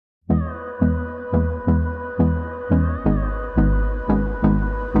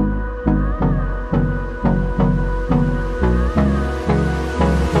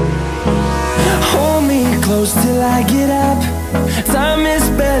close till I get up. Time is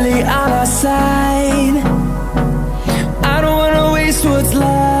barely on our side. I don't wanna waste what's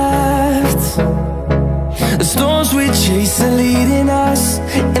left. The storms we chase are leading us,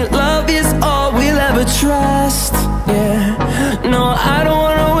 and love is all we'll ever trust. Yeah, no, I don't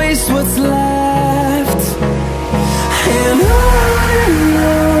wanna waste what's left. And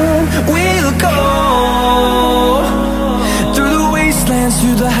on we'll go, through the wastelands,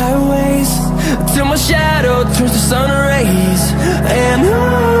 through the highways, till my shadow turns to sun rays. And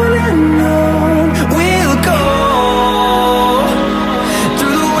on we'll go,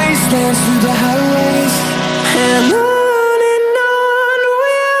 through the wastelands, through the highways, and on we'll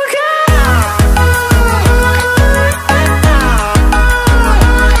go.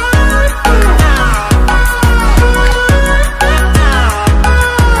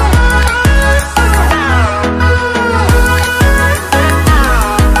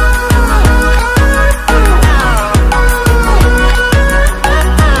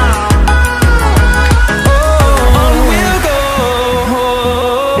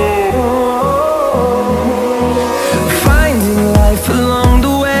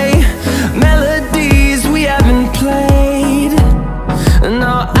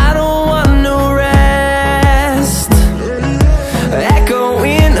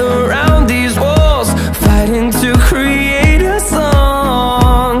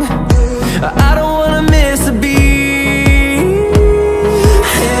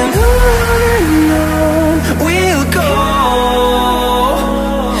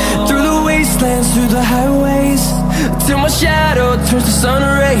 Through the highways, till my shadow turns to sun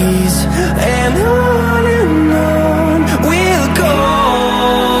rays. And on we'll go,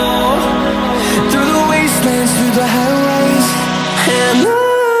 through the wastelands, through the highways, and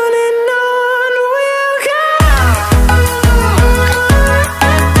on we'll go.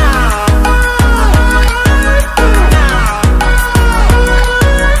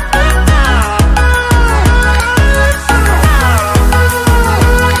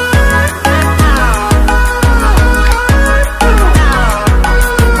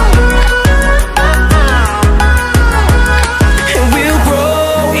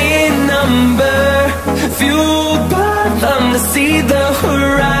 See the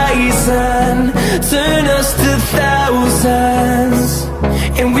horizon, turn us to thousands,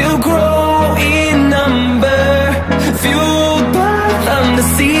 and we'll grow in number, fueled by them to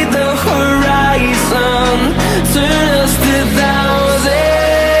see the horizon, turn us to thousands.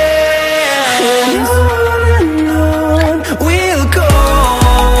 And on we'll go,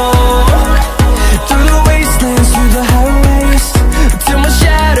 through the wastelands, through the highways, till my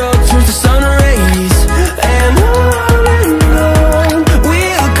shadow turns to sun rays. And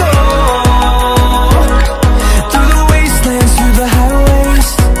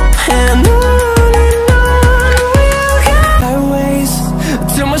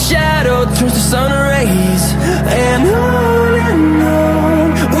turns to sun rays. And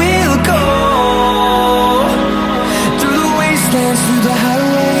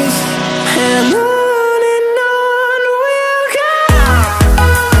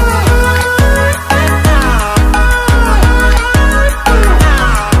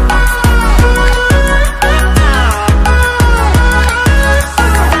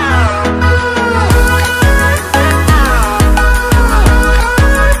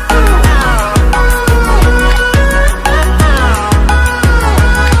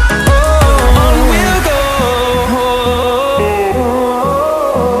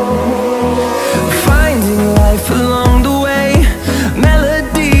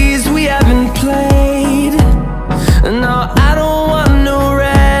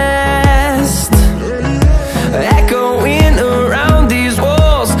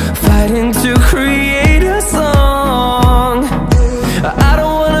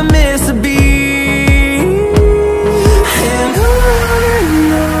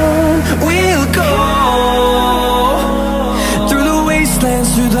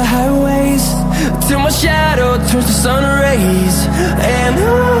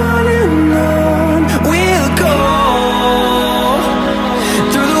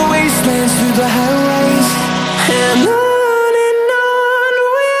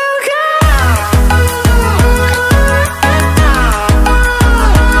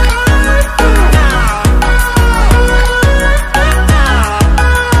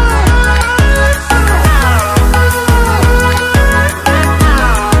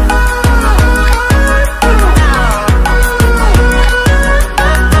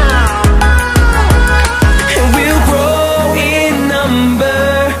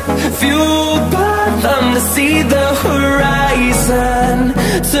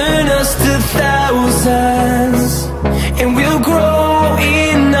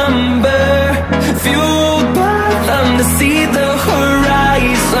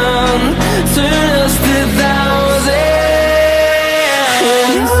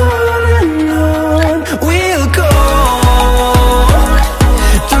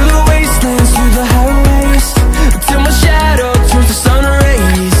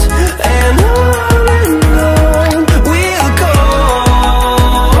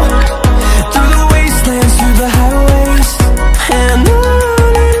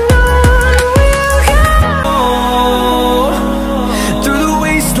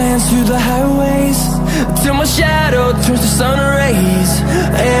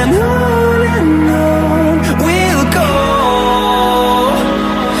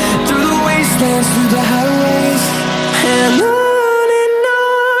wastelands, through the highways, and on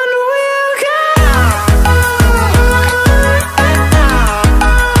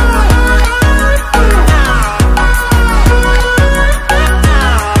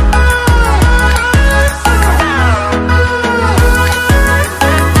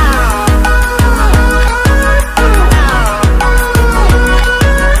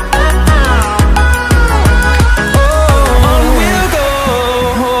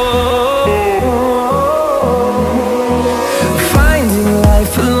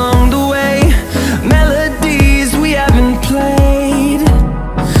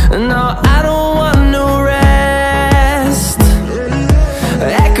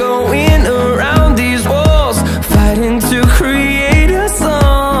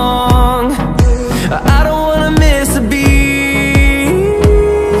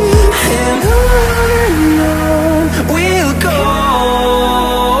we'll go.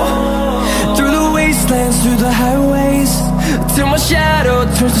 Through the highways, till my shadow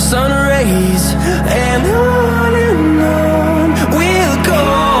turns to sun rays, and on we'll go.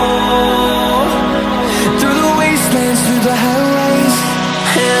 Through the wastelands, through the highways,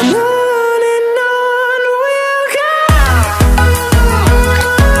 and on we'll go.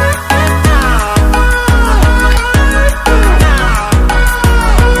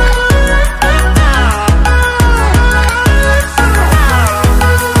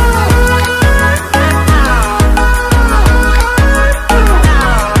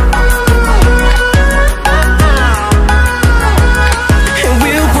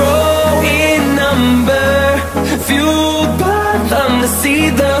 See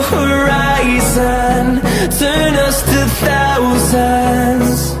the horizon, turn us to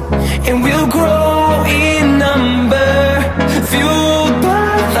thousands, and we'll grow